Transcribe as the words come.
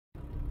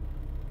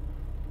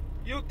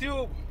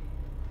YouTube?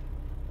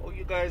 How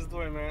you guys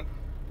doing, man?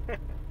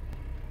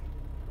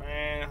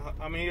 Man,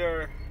 I'm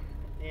here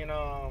in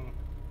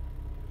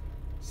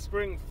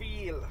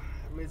Springfield,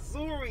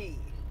 Missouri.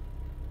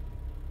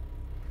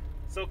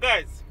 So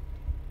guys,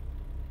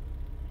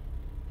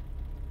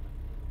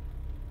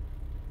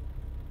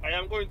 I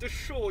am going to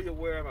show you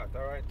where I'm at,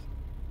 alright?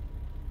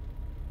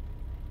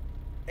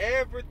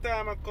 Every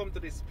time I come to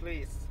this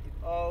place,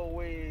 it's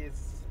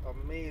always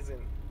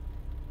amazing.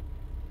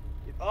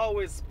 It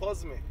always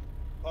puzzles me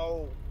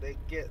how they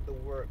get the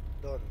work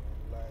done,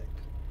 man. Like,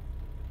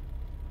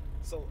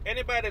 so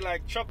anybody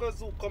like truckers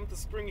who come to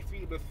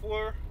Springfield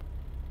before,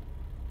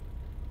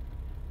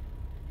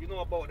 you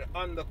know about the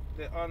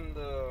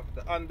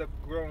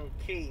underground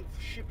cave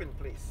shipping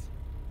place.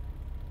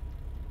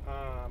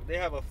 They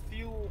have a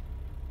few,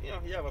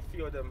 you have a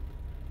few of them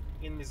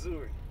in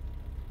Missouri.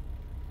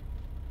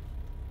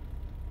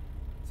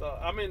 So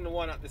I'm in the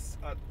one at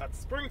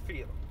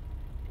Springfield,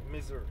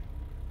 Missouri.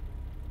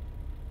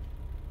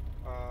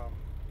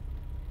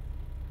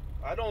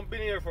 I don't been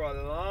here for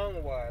a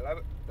long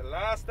while. The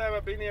last time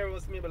I've been here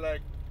was maybe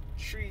like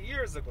 3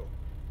 years ago,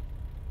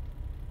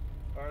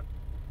 or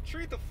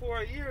 3 to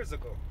 4 years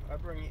ago. I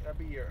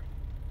be here.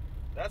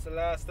 That's the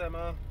last time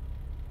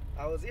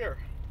I was here.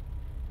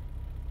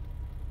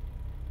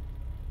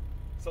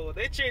 So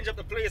they changed up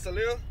the place a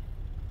little.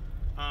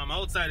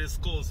 Outside is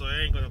cold, so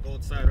I ain't gonna go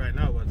outside right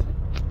now. But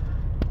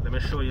let me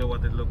show you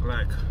what it look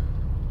like.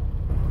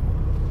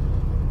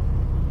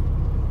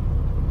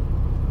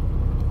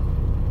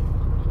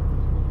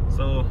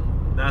 So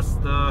that's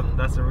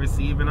the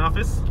receiving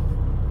office.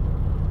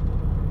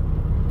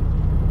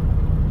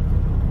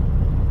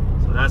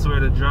 So that's where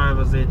the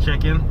drivers they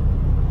check in,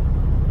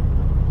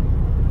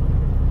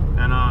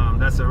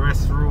 and that's a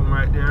restroom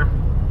right there.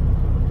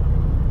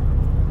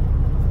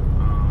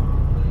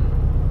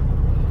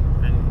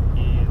 And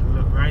you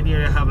look right here,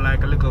 they have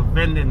like a little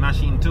vending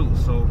machine too.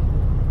 So,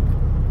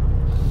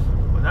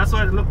 but that's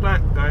what it look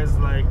like, guys.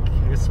 Like,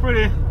 it's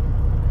pretty.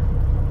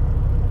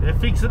 They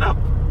fix it up.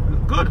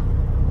 Look good.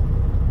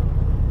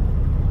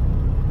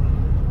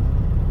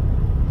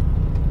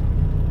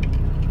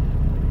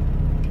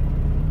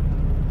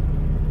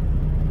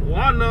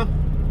 Wanna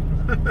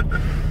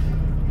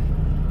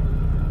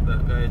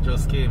that guy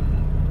just came.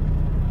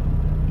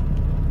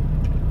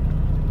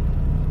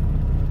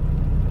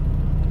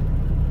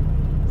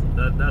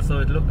 That's how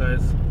it look,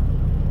 guys.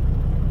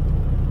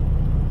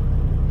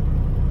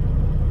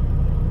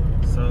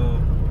 So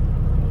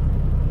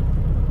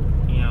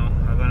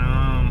I'm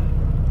gonna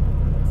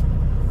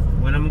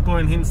when I'm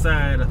going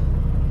inside,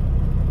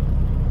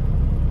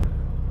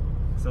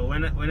 so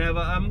whenever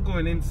I'm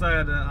going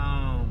inside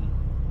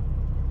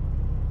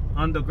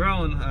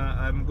underground,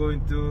 I'm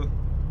going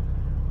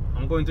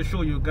to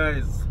show you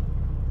guys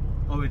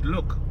how it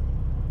look.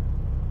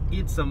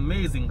 It's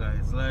amazing,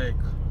 guys. Like,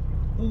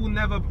 who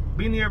never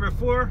been here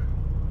before,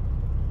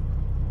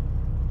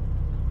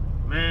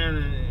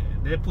 man,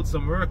 they put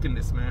some work in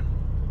this, man.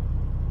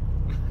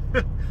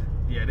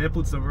 Yeah, they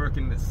put some work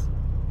in this.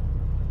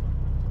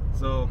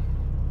 So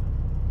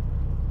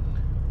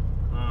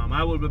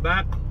I will be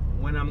back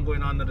when I'm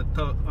going under the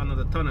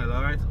tunnel,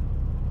 all right?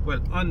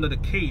 Well, under the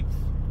cave.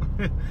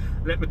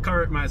 Let me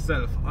correct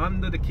myself,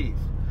 under the cave.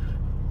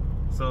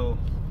 So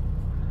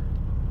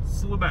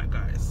see you back,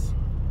 guys.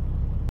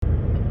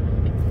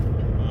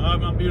 Alright,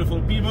 my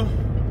beautiful people.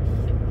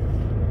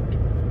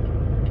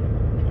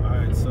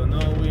 Alright, so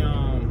now we're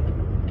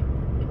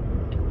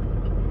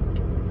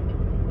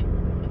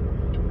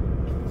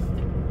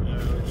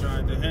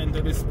trying to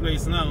enter this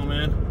place now,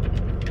 man.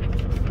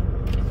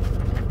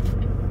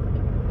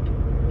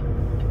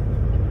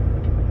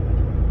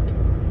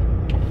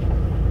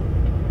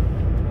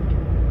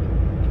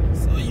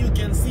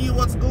 See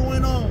what's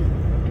going on.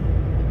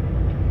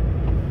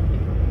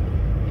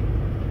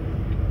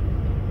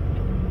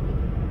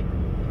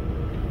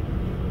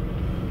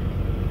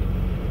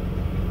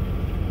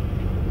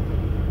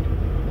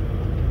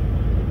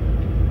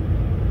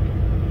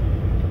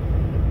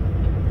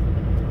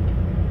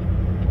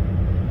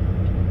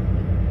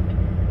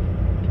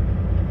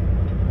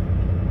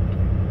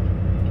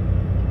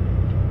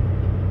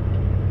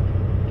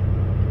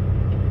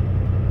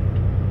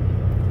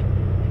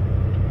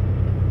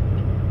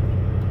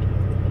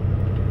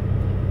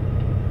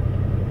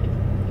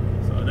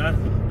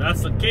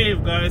 That's a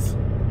cave, guys.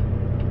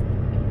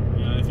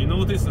 If you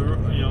notice, you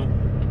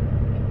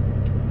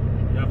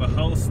have a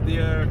house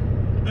there.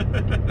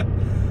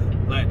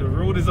 Like, the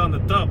road is on the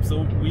top,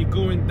 so we're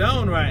going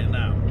down right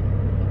now.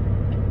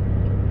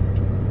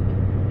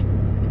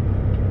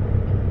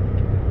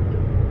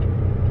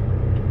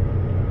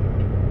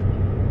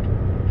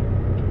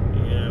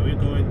 Yeah, we're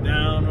going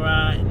down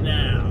right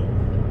now.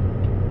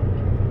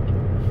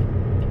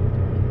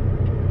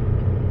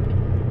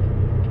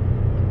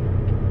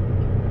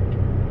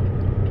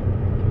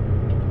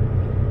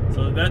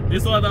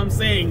 This is what I'm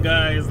saying,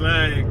 guys.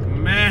 Like,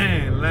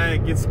 man,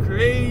 like, it's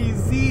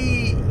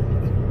crazy.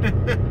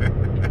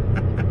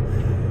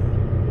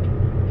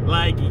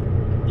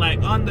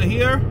 like under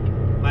here,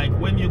 like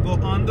when you go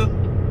under,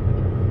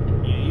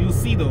 you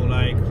see though,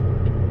 like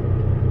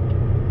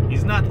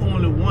it's not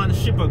only one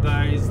shipper,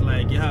 guys.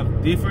 Like you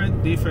have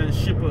different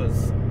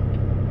shippers.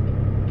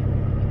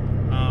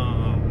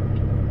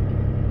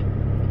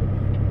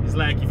 It's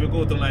like if you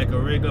go to like a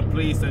regular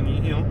place and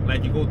you know,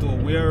 like you go to a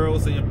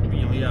warehouse and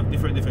you know you have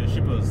different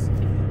shippers.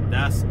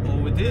 That's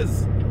all it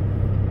is.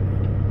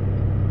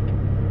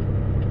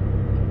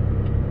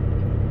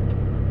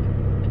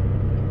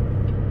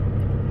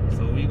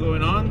 So we're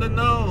going under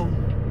now.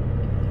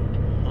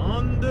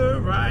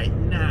 Under right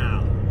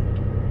now.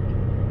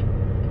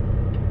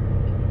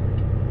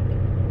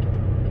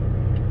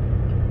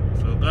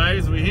 So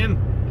guys, we're in.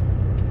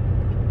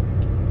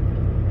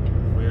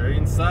 We are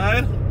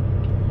inside.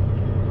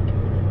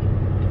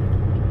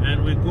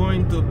 And we're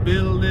going to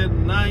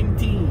building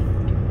 19.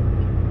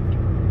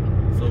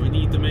 So we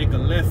need to make a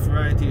left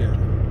right here.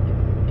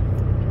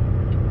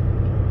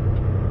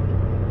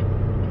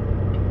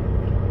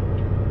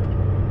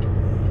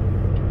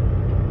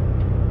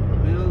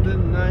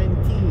 Building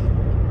 19.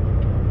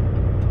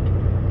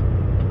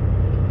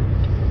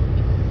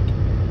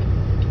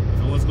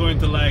 So I was going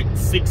to like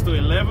 6 to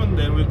 11,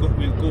 then we'll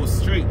go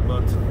straight,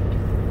 but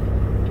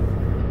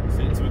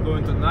since we're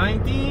going to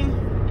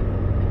 19,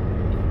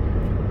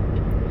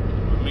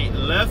 make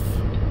left.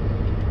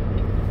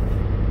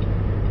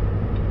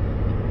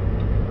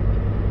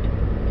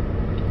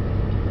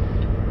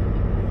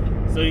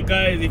 So you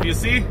guys, if you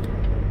see,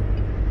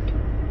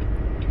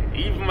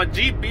 even my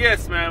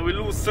GPS, man, we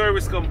lose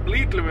service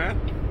completely, man.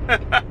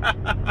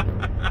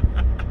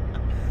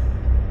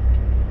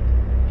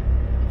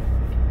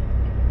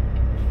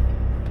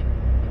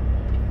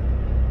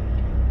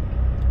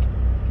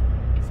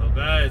 So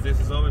guys, this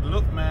is how it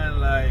look,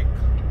 man, like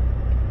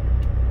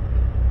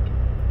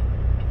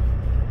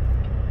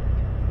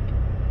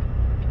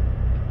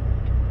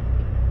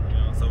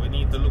so we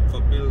need to look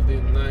for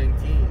building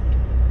 19.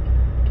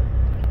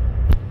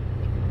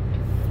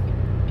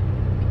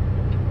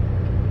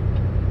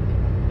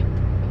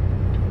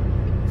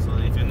 So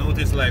if you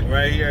notice, like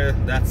right here,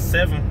 that's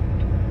 7.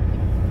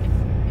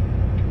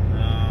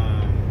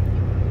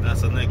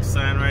 That's the next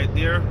sign right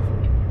there.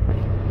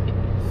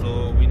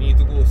 So we need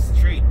to go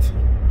straight.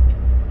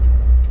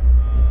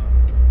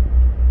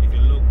 If you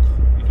look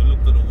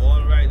to the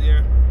wall right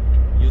there,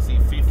 you see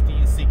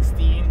 15,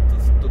 16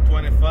 to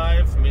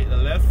 25. Make the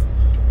left.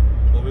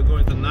 But we're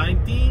going to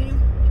 19,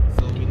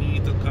 so we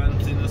need to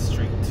continue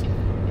straight.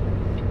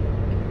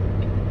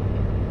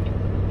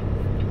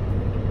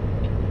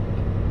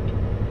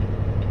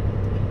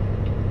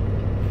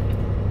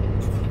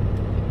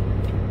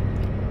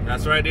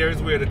 That's right there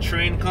is where the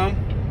train come.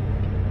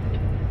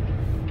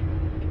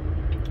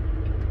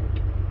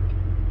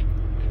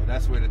 Yeah,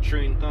 that's where the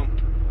train come.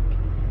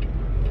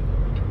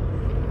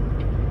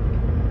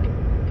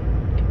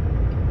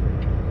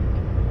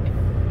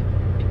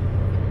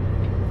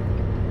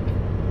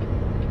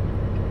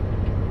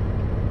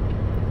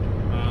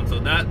 So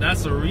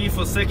that's a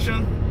reefer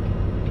section.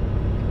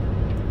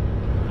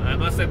 I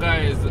must say,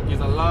 guys, there's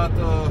a lot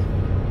of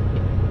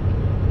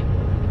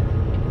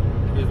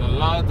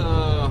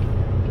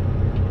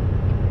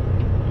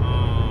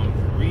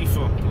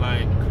reefer,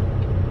 like,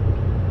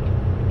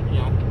 you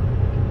know,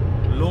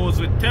 loads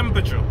with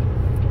temperature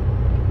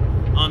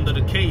under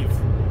the cave.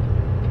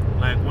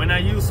 Like when I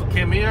used to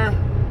come here,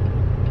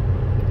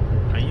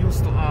 I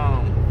used to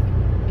come.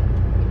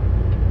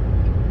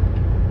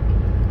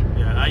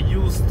 Yeah, I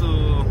used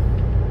to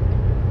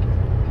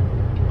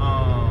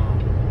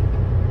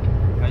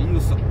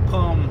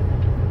come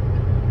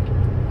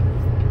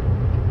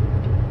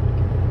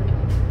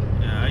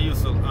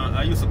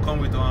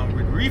with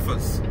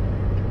reefers.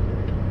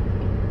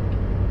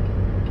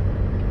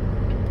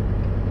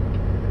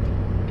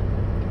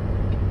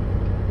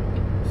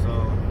 So,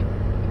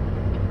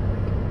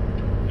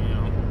 you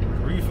know,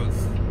 reefers.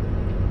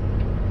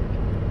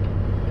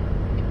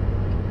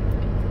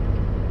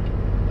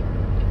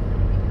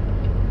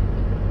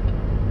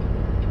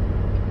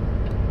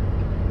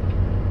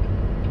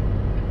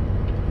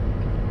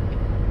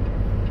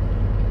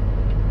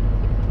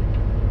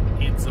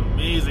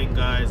 Amazing,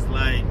 guys.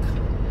 Like,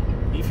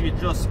 if you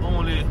just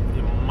only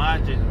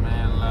imagine,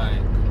 man,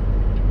 like,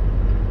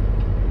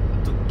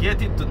 to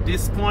get it to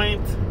this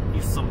point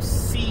is some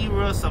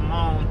serious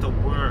amount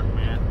of work,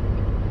 man.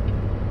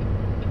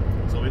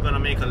 So we're gonna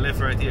make a left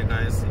right here,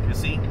 guys. If you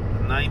see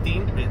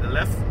 19, make the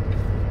left.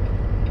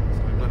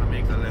 So we're gonna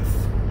make a left.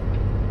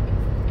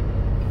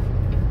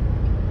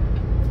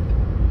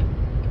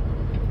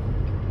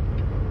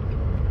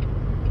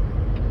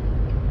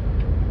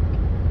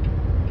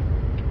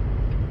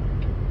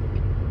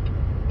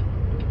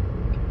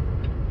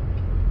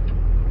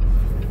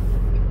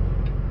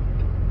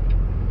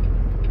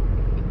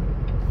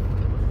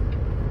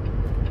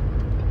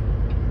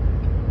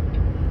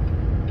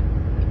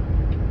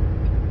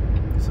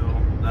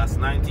 That's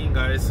 19,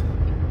 guys.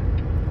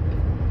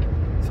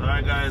 So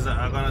alright, guys,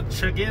 I'm gonna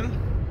check in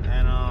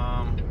and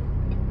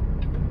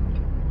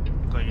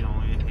cause you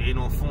know it ain't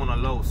no phone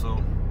allowed,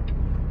 so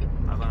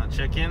I'm gonna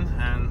check in,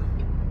 and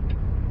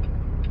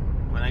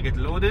when I get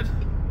loaded,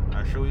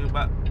 I'll show you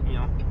back, you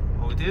know,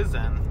 how it is,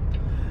 and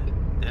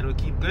then we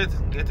keep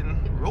getting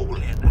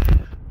rolling.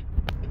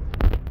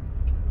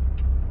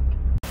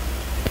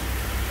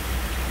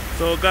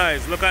 So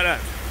guys, look at that.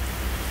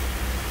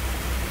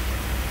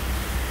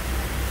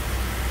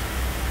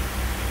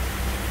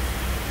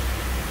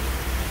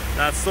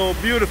 That's so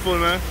beautiful,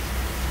 man.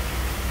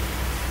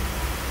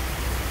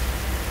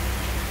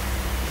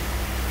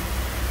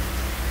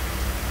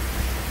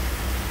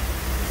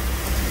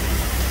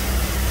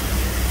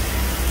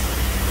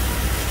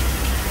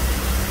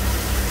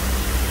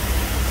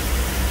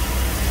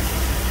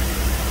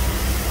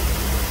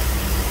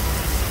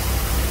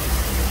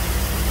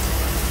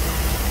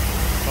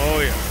 Oh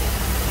yeah.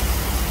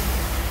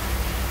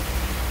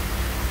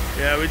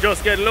 Yeah, we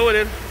just get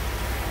loaded.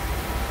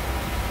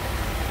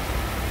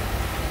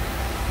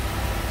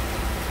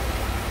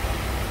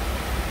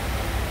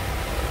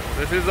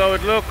 This is how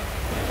it looks.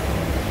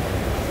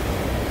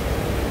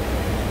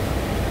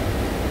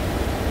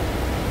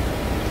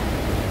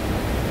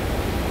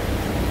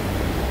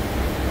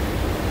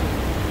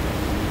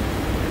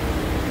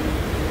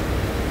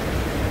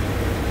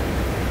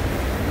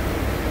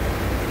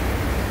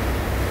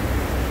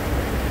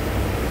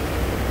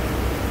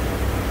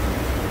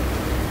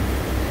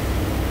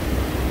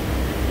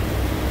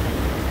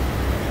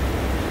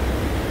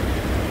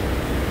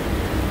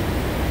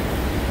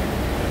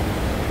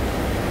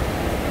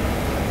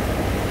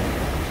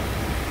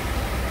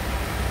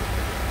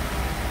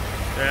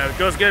 Yeah,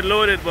 just get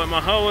loaded, but my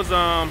hours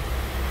are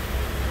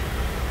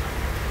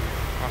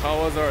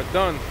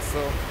done,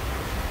 so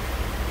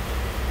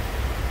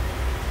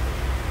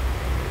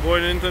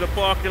going into the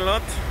parking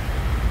lot,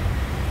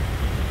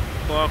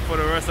 park for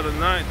the rest of the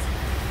night.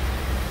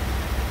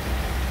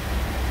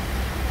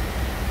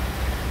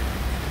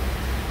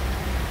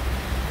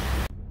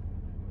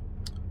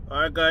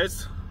 Alright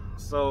guys,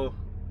 so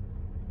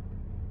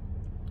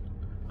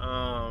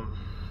I'm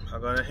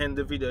gonna end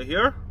the video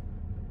here.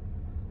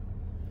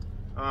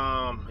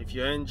 If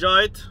you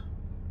enjoyed,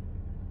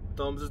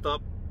 thumbs it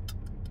up.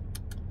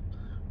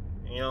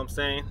 You know what I'm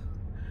saying?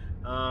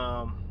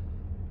 I'm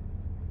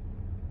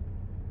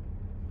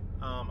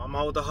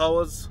out of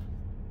hours.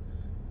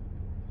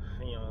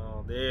 You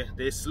know,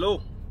 they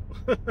slow.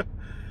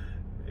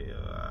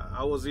 Yeah,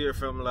 I was here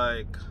from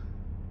like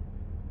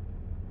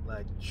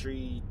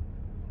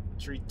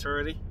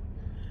 3:30,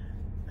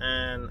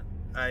 and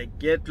I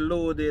get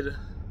loaded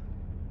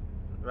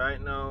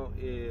right now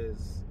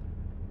is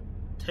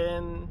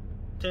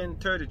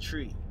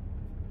 10:33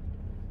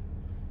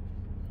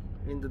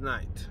 in the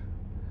night.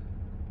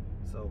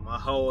 So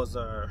my hours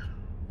are.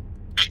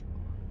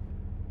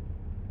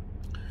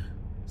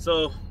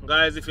 So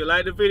guys, if you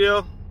like the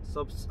video,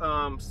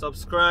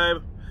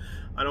 subscribe.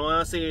 I don't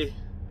want to say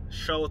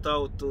shout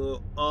out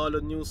to all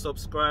the new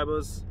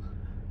subscribers.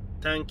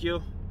 Thank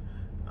you.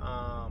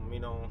 You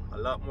know, a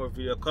lot more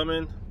video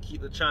coming.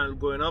 Keep the channel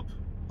going up.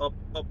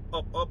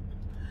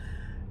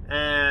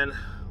 And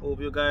hope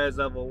you guys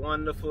have a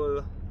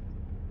wonderful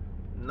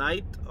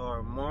night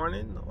or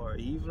morning or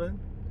evening,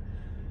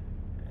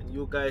 and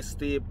you guys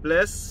stay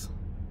blessed.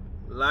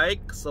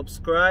 Like,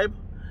 subscribe,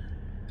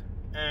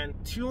 and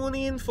tune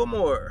in for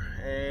more.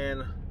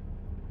 And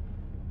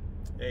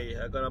hey,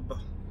 I'm gonna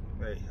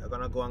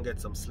go and get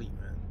some sleep,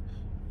 man.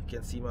 You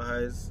can see my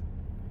eyes.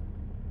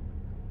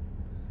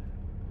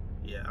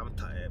 Yeah, I'm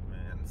tired,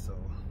 man. So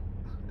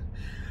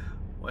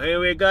well,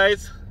 anyway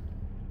guys,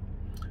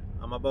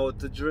 I'm about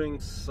to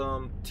drink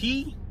some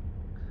tea.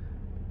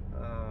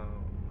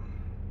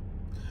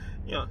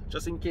 Yeah,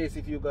 just in case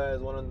if you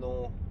guys want to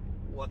know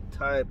what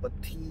type of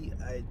tea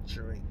I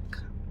drink.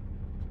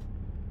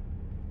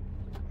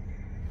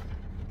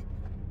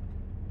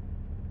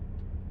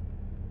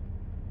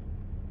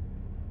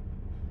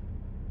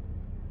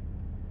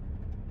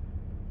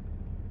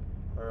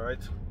 All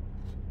right.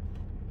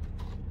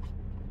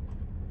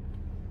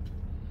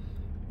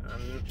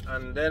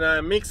 And then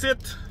I mix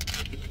it.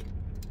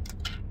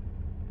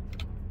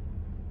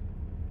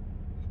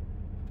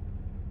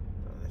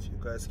 If you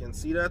guys can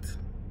see that.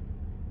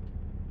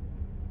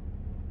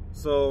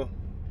 So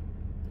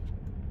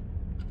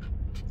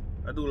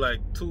I do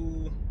like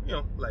two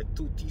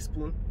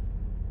teaspoons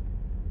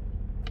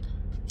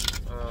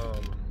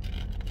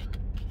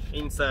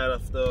inside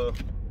of the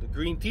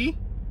green tea.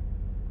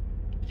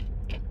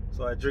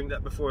 So I drink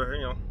that before,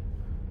 you know,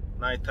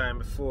 nighttime,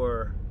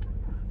 before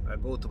I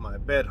go to my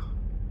bed.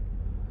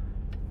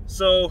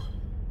 So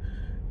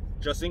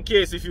just in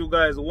case if you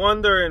guys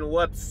wondering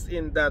what's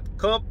in that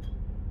cup,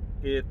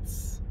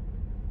 it's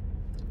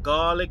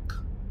garlic,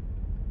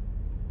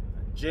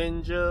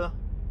 ginger,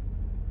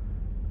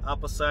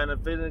 apple cider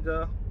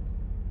vinegar,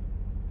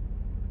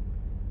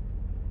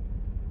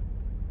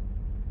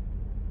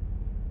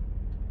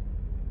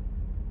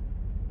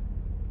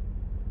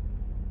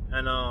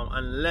 and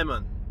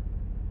lemon.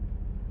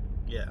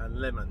 Yeah, and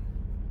lemon.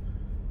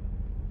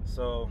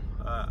 So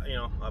you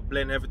know, I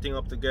blend everything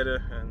up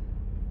together and,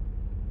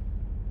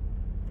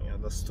 you know,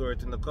 just store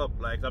it in the cup.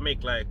 Like I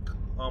make like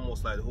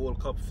almost like the whole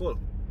cup full.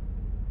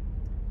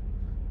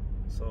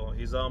 So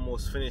he's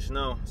almost finished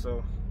now.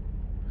 So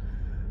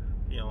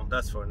you know,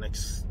 that's for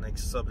next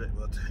subject.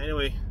 But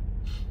anyway,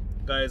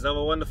 guys, have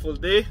a wonderful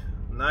day,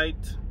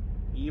 night,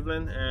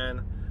 evening,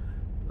 and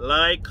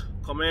like,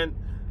 comment,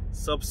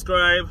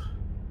 subscribe,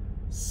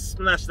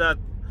 smash that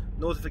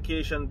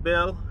notification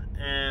bell,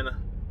 and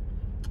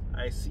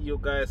I see you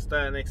guys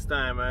next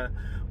time, man.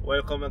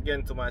 Welcome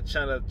again to my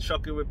channel,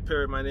 Chucky with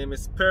Perry. My name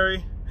is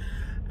Perry,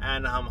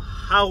 and I'm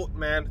out,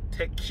 man.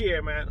 Take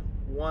care, man.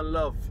 One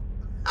love.